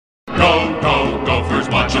go, Gophers,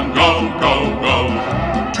 watch 'em go, go, go.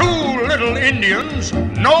 2 little Indians,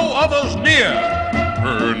 no others near.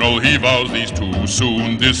 Colonel, he vows these 2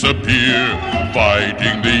 soon disappear.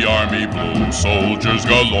 Fighting the army blue, soldiers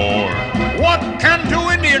galore. What can 2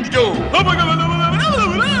 Indians do?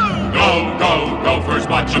 Go, go, Gophers,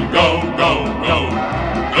 watch 'em go, go, go.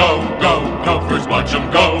 Go, go, Gophers, watch 'em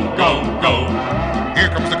go, go, go. Here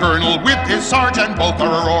comes the colonel with his sergeant, both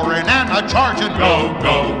are a-roaring and a-charging. Go,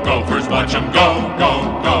 go, Gophers, watch 'em go,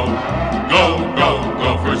 go, go. Go, go,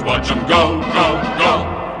 Gophers, watch 'em go, go, go.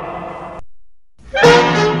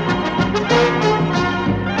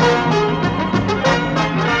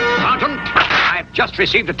 Sergeant, I've just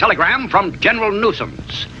received a telegram from General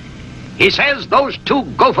Newsoms. He says those 2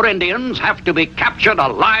 Gopher Indians have to be captured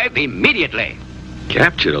alive immediately.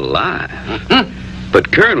 Captured alive?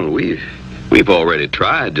 But, Colonel, we've already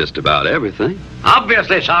tried just about everything.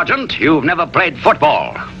 Obviously, Sergeant, you've never played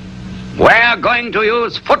football. We're going to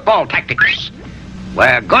use football tactics.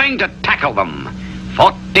 We're going to tackle them.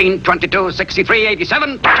 14, 22, 63,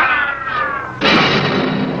 87.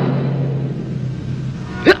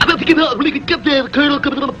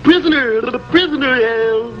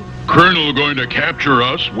 Colonel going to capture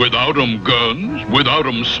us without 'em guns, without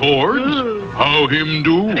 'em swords? How him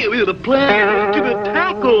do? Hey, we have a plan. Give a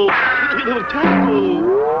tackle. You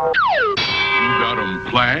got 'em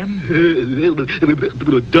planned?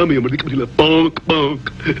 Dummy. Bonk, bonk.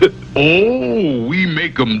 Oh, we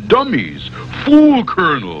make 'em dummies. Fool,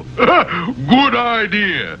 Colonel. Good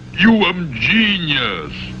idea. You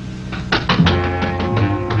genius.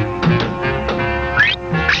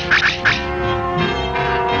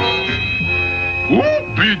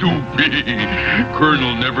 Whoopie-doopie.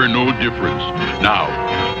 Colonel never know difference. Now,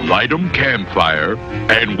 light 'em campfire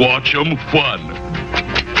and watch 'em fun.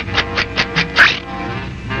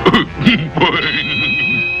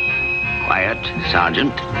 Quiet,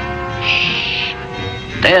 Sergeant. Shh.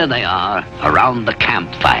 There they are, around the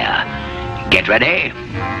campfire. Get ready.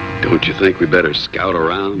 Don't you think we better scout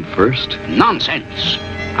around first? Nonsense.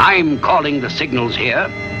 I'm calling the signals here.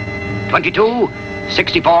 22,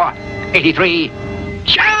 64, 83.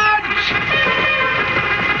 Charge!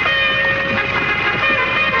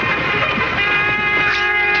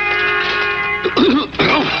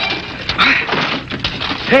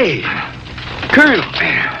 Hey, Colonel,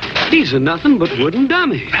 these are nothing but wooden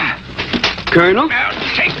dummies. Colonel?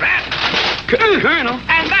 Take that! Colonel?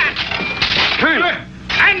 And that! Colonel?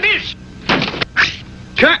 And this!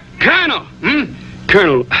 Colonel!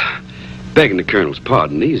 Colonel, begging the Colonel's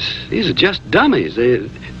pardon, these are just dummies.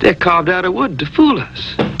 They're carved out of wood to fool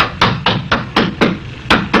us.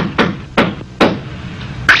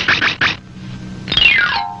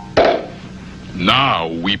 Now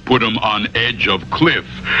we put 'em on edge of cliff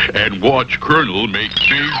and watch Colonel make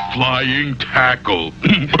big flying tackle.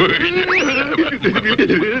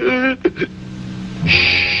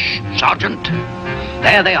 Shh, Sergeant.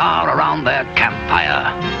 There they are around their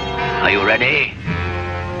campfire. Are you ready?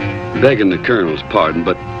 Begging the Colonel's pardon,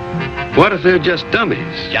 but what if they're just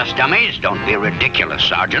dummies? Just dummies? Don't be ridiculous,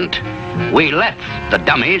 Sergeant. We left the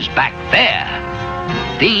dummies back there.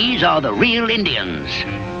 These are the real Indians.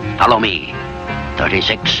 Follow me.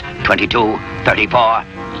 36, 22, 34.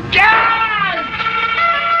 Charge!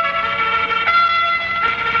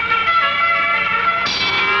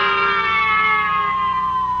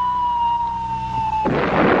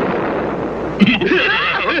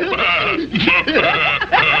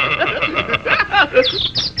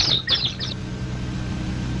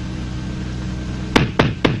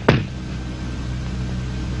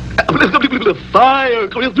 Fire!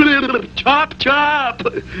 Chop, chop!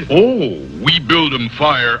 Oh, we build 'em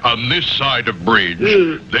fire on this side of bridge,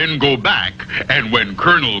 then go back, and when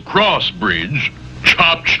Colonel cross bridge,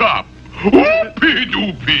 chop, chop.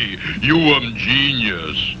 Whoopie-doopie, you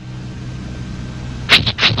genius.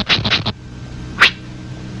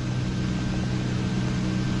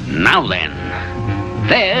 Now then,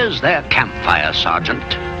 there's their campfire,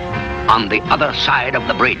 Sergeant, on the other side of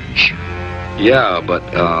the bridge. Yeah, but,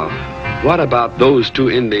 what about those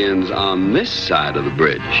 2 Indians on this side of the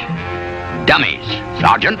bridge? Dummies,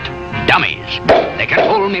 Sergeant, dummies. They can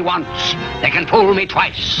fool me once, they can fool me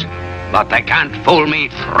twice, but they can't fool me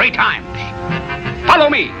 3 times. Follow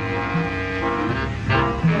me.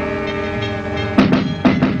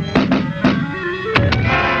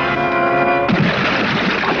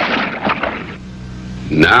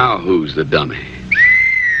 Now who's the dummy?